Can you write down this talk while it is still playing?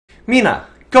Mina,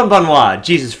 konbanwa,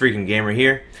 JesusFreakinGamer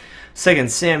here. 2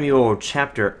 Samuel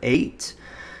chapter 8.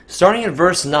 Starting at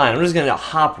verse 9, I'm just going to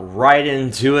hop right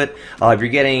into it. If you're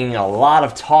getting a lot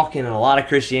of talking and a lot of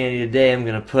Christianity today, I'm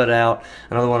going to put out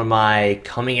another one of my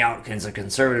coming out as a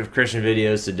conservative Christian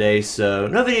videos today. So,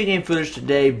 no video game footage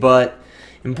today, but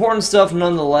important stuff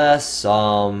nonetheless.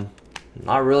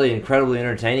 Not really incredibly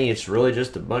entertaining. It's really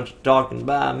just a bunch of talking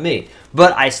by me.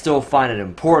 But I still find it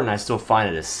important. I still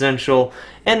find it essential.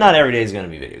 And not every day is going to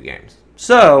be video games.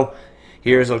 So,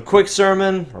 here's a quick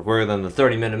sermon, or quicker than the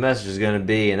 30-minute message is going to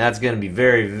be. And that's going to be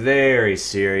very, very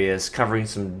serious. Covering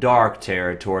some dark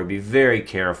territory. Be very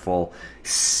careful.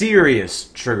 Serious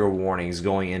trigger warnings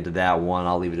going into that one.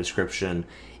 I'll leave a description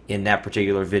in that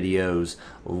particular video's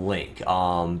link.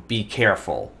 Be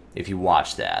careful if you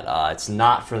watch that. It's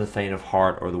not for the faint of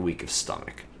heart or the weak of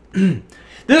stomach.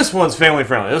 This one's family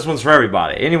friendly. This one's for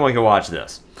everybody. Anyone can watch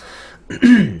this.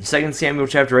 2 Samuel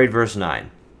chapter 8 verse 9.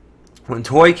 When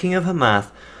Toi king of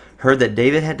Hamath heard that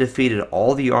David had defeated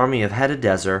all the army of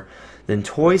Hadadezer, then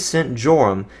Toi sent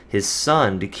Joram his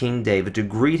son to King David to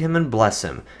greet him and bless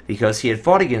him, because he had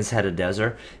fought against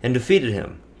Hadadezer and defeated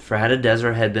him, for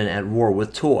Hadadezer had been at war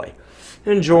with Toi.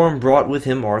 And Joram brought with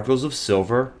him articles of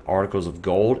silver, articles of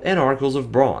gold, and articles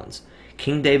of bronze.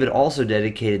 King David also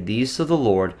dedicated these to the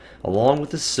Lord, along with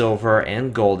the silver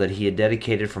and gold that he had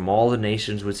dedicated from all the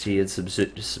nations which he had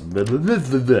subdued.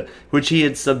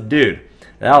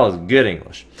 That was good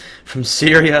English. From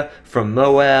Syria, from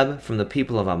Moab, from the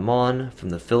people of Ammon, from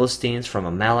the Philistines, from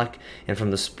Amalek, and from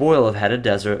the spoil of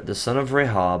Hadadezer, the son of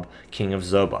Rehob, king of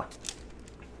Zobah.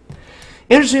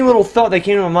 Interesting little thought that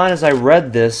came to my mind as I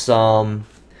read this.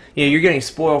 You're getting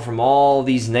spoiled from all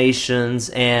these nations,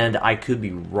 and I could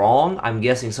be wrong. I'm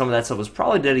guessing some of that stuff was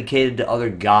probably dedicated to other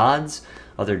gods,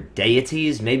 other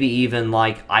deities, maybe even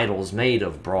like idols made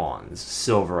of bronze,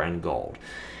 silver, and gold.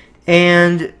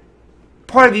 And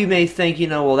part of you may think,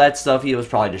 well, that stuff was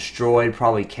probably destroyed,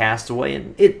 probably cast away,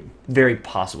 and it very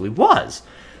possibly was.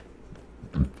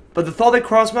 But the thought that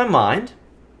crossed my mind,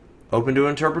 open to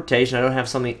interpretation. I don't have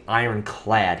something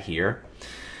ironclad here.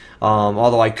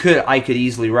 Although I could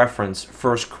easily reference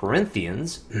 1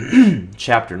 Corinthians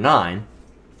chapter 9,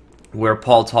 where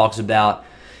Paul talks about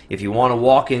if you want to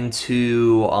walk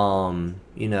into an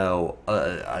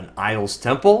idol's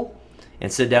temple and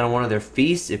sit down at one of their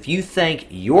feasts, if you thank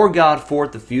your God for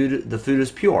it, the food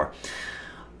is pure.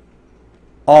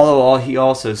 Although he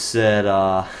also said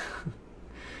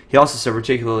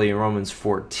particularly in Romans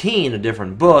 14, a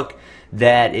different book,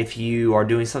 that if you are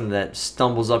doing something that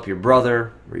stumbles up your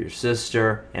brother or your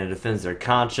sister and it offends their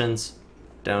conscience,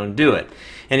 don't do it.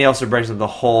 And he also brings up the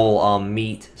whole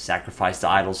meat sacrifice to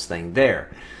idols thing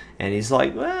there. And he's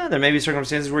like, well, there may be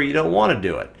circumstances where you don't want to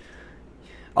do it.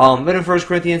 But in 1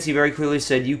 Corinthians, he very clearly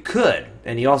said you could.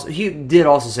 And he did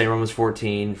also say in Romans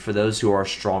 14, for those who are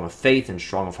strong of faith and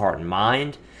strong of heart and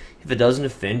mind, if it doesn't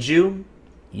offend you,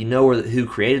 you know who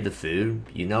created the food,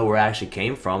 you know where it actually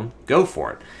came from, go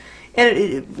for it.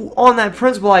 And on that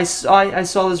principle, I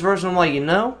saw this verse and I'm like,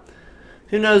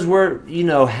 who knows where,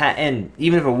 and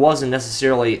even if it wasn't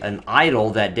necessarily an idol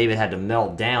that David had to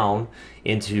melt down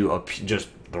into just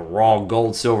the raw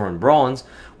gold, silver, and bronze,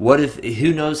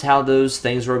 who knows how those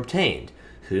things were obtained?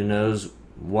 Who knows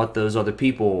what those other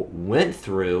people went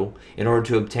through in order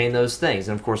to obtain those things?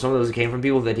 And of course, some of those came from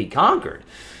people that he conquered.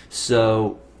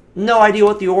 So, no idea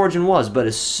what the origin was, but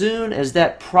as soon as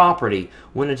that property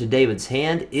went into David's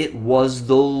hand, it was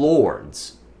the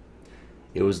Lord's.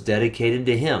 It was dedicated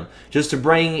to him. Just to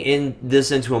bring this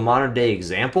into a modern day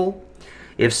example,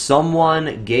 if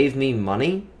someone gave me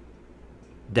money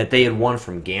that they had won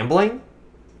from gambling,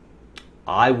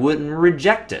 I wouldn't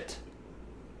reject it.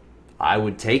 I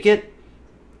would take it,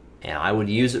 and I would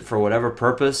use it for whatever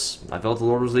purpose I felt the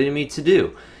Lord was leading me to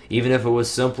do. Even if it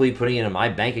was simply putting it in my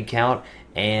bank account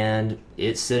and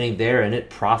it's sitting there and it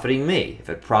profiting me. If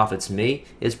it profits me,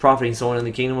 it's profiting someone in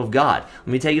the kingdom of God. Let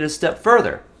me take it a step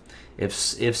further. If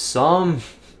some,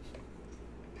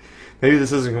 maybe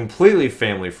this isn't completely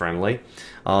family friendly.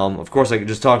 Of course, I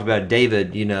just talked about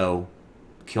David,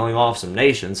 killing off some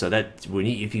nations. So that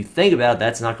if you think about it,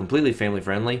 that's not completely family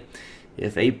friendly.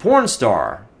 If a porn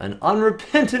star, an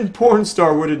unrepentant porn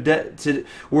star, were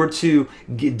to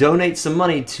donate some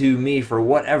money to me for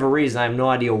whatever reason, I have no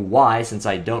idea why, since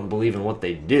I don't believe in what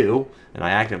they do, and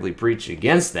I actively preach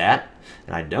against that,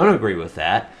 and I don't agree with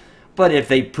that. But if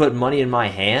they put money in my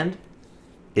hand,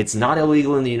 it's not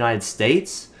illegal in the United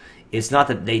States. It's not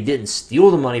that they didn't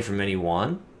steal the money from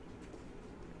anyone.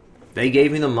 They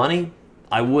gave me the money.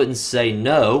 I wouldn't say,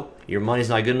 no, your money's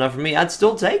not good enough for me. I'd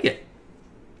still take it.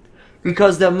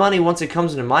 Because that money, once it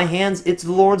comes into my hands, it's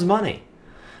the Lord's money.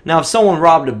 Now, if someone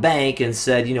robbed a bank and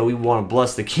said, you know, we want to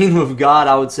bless the kingdom of God,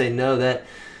 I would say, no, that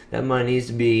money needs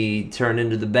to be turned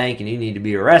into the bank and you need to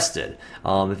be arrested.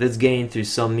 If it's gained through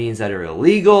some means that are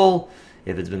illegal,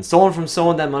 if it's been stolen from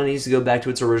someone, that money needs to go back to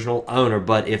its original owner.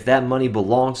 But if that money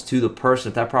belongs to the person,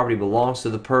 if that property belongs to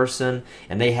the person,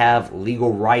 and they have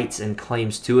legal rights and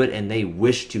claims to it, and they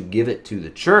wish to give it to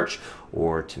the church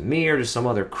or to me or to some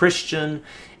other Christian,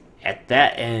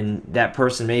 and that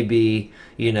person may be,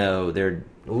 you know, they're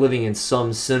living in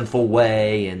some sinful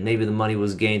way, and maybe the money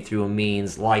was gained through a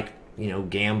means like, you know,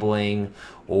 gambling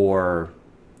or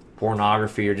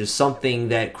pornography or just something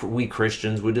that we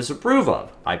Christians would disapprove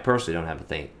of. I personally don't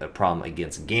have a problem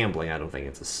against gambling. I don't think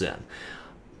it's a sin.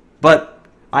 But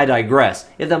I digress.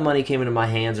 If that money came into my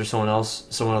hands or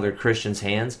someone other Christian's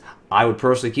hands, I would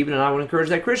personally keep it, and I would encourage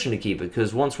that Christian to keep it,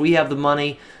 because once we have the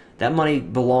money, that money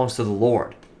belongs to the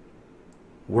Lord.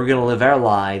 We're going to live our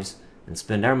lives and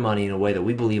spend our money in a way that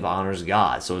we believe honors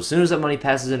God. So as soon as that money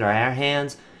passes into our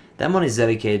hands, that money is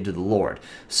dedicated to the Lord.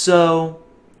 So,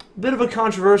 a bit of a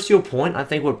controversial point. I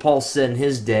think what Paul said in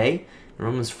his day in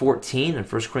Romans 14 and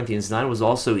 1 Corinthians 9 was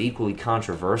also equally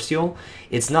controversial.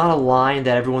 It's not a line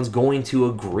that everyone's going to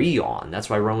agree on. That's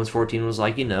why Romans 14 was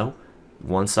like, you know,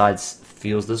 one side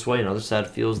feels this way, another side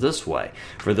feels this way.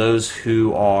 For those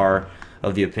who are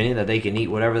of the opinion that they can eat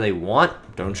whatever they want,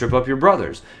 don't trip up your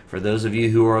brothers. For those of you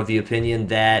who are of the opinion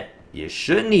that you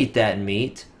shouldn't eat that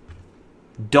meat,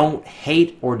 don't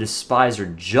hate or despise or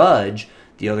judge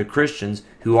the other Christians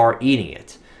who are eating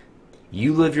it.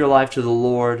 You live your life to the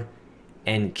Lord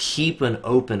and keep an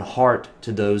open heart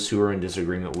to those who are in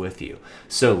disagreement with you.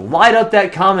 So light up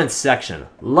that comments section.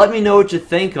 Let me know what you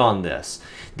think on this.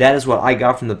 That is what I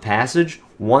got from the passage.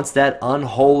 Once that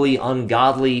unholy,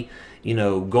 ungodly, you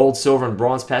know, gold, silver, and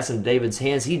bronze passed into David's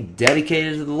hands, he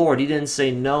dedicated it to the Lord. He didn't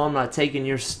say, no, I'm not taking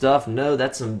your stuff. No,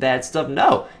 that's some bad stuff.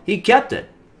 No, he kept it.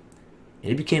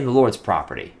 And it became the Lord's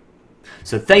property.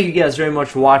 So thank you guys very much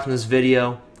for watching this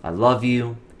video. I love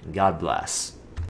you, and God bless.